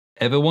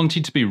Ever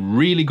wanted to be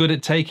really good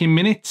at taking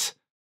minutes?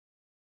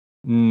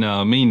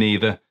 No, me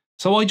neither.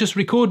 So I just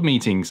record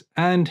meetings,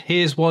 and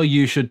here's why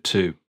you should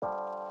too.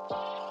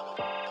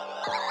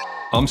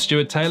 I'm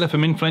Stuart Taylor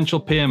from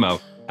Influential PMO,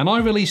 and I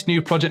release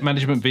new project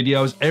management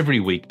videos every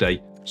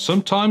weekday,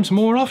 sometimes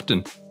more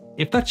often.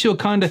 If that's your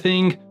kind of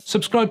thing,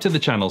 subscribe to the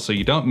channel so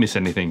you don't miss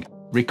anything.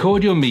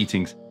 Record your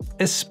meetings,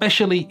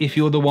 especially if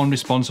you're the one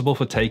responsible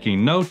for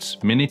taking notes,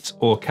 minutes,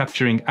 or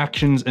capturing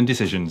actions and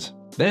decisions.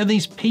 There are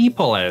these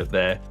people out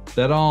there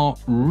that are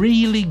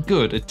really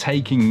good at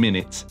taking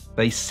minutes.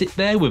 They sit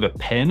there with a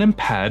pen and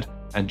pad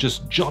and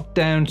just jot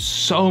down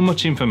so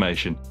much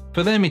information.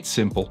 For them it's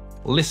simple,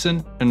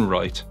 listen and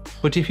write.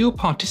 But if you're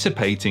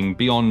participating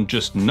beyond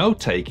just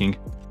note-taking,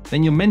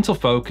 then your mental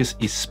focus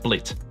is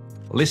split.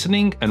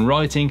 Listening and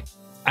writing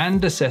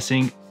and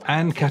assessing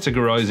and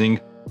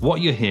categorizing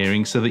what you're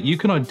hearing so that you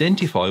can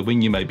identify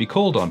when you may be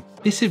called on.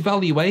 This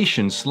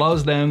evaluation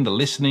slows down the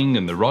listening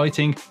and the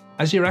writing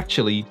as you're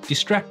actually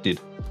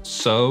distracted,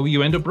 so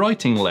you end up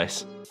writing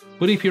less.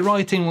 But if you're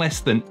writing less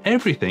than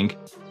everything,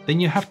 then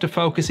you have to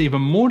focus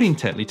even more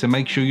intently to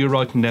make sure you're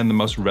writing down the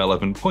most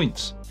relevant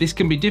points. This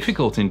can be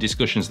difficult in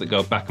discussions that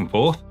go back and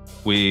forth,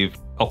 with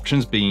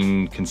options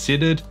being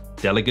considered,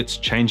 delegates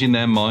changing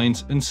their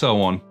minds, and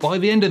so on. By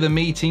the end of the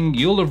meeting,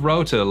 you'll have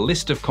wrote a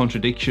list of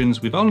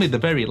contradictions with only the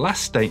very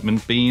last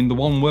statement being the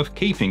one worth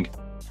keeping.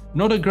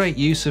 Not a great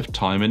use of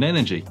time and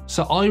energy.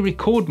 So I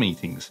record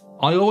meetings.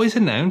 I always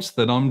announce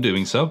that I'm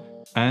doing so,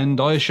 and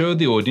I assure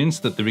the audience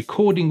that the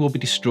recording will be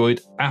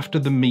destroyed after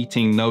the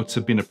meeting notes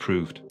have been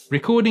approved.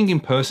 Recording in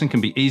person can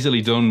be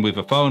easily done with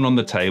a phone on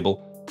the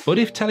table, but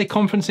if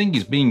teleconferencing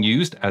is being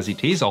used, as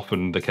it is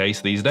often the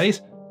case these days,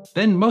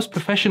 then most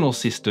professional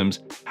systems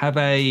have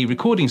a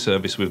recording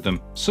service with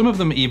them. Some of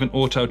them even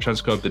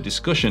auto-transcribe the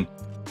discussion,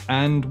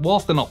 and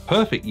whilst they're not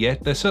perfect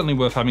yet, they're certainly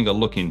worth having a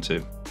look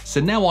into. So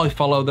now I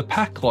follow the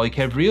pack like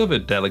every other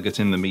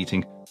delegate in the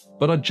meeting,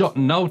 but I jot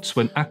notes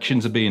when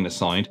actions are being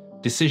assigned,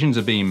 decisions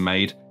are being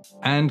made,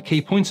 and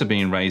key points are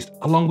being raised,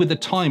 along with the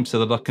time so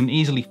that I can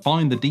easily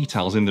find the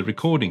details in the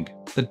recording.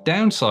 The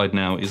downside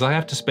now is I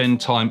have to spend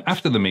time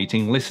after the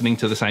meeting listening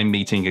to the same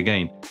meeting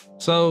again.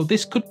 So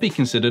this could be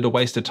considered a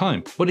waste of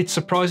time, but it's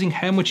surprising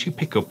how much you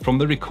pick up from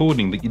the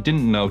recording that you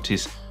didn't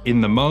notice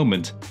in the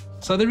moment.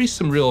 So there is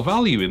some real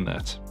value in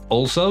that.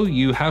 Also,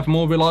 you have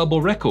more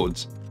reliable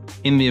records.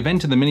 In the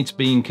event of the minutes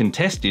being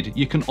contested,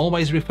 you can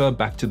always refer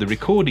back to the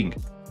recording.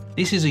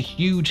 This is a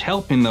huge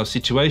help in those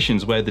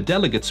situations where the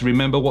delegates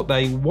remember what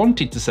they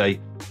wanted to say,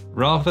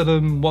 rather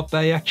than what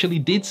they actually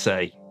did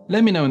say.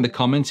 Let me know in the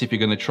comments if you're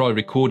going to try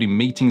recording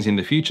meetings in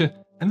the future,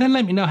 and then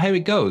let me know how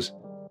it goes.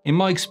 In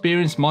my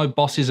experience, my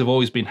bosses have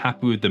always been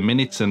happy with the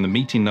minutes and the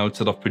meeting notes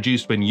that I've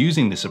produced when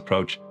using this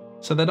approach,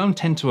 so they don't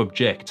tend to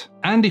object.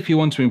 And if you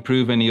want to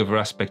improve any other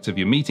aspects of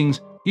your meetings,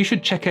 you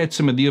should check out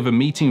some of the other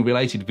meeting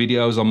related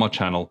videos on my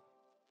channel.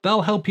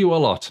 They'll help you a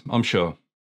lot, I'm sure.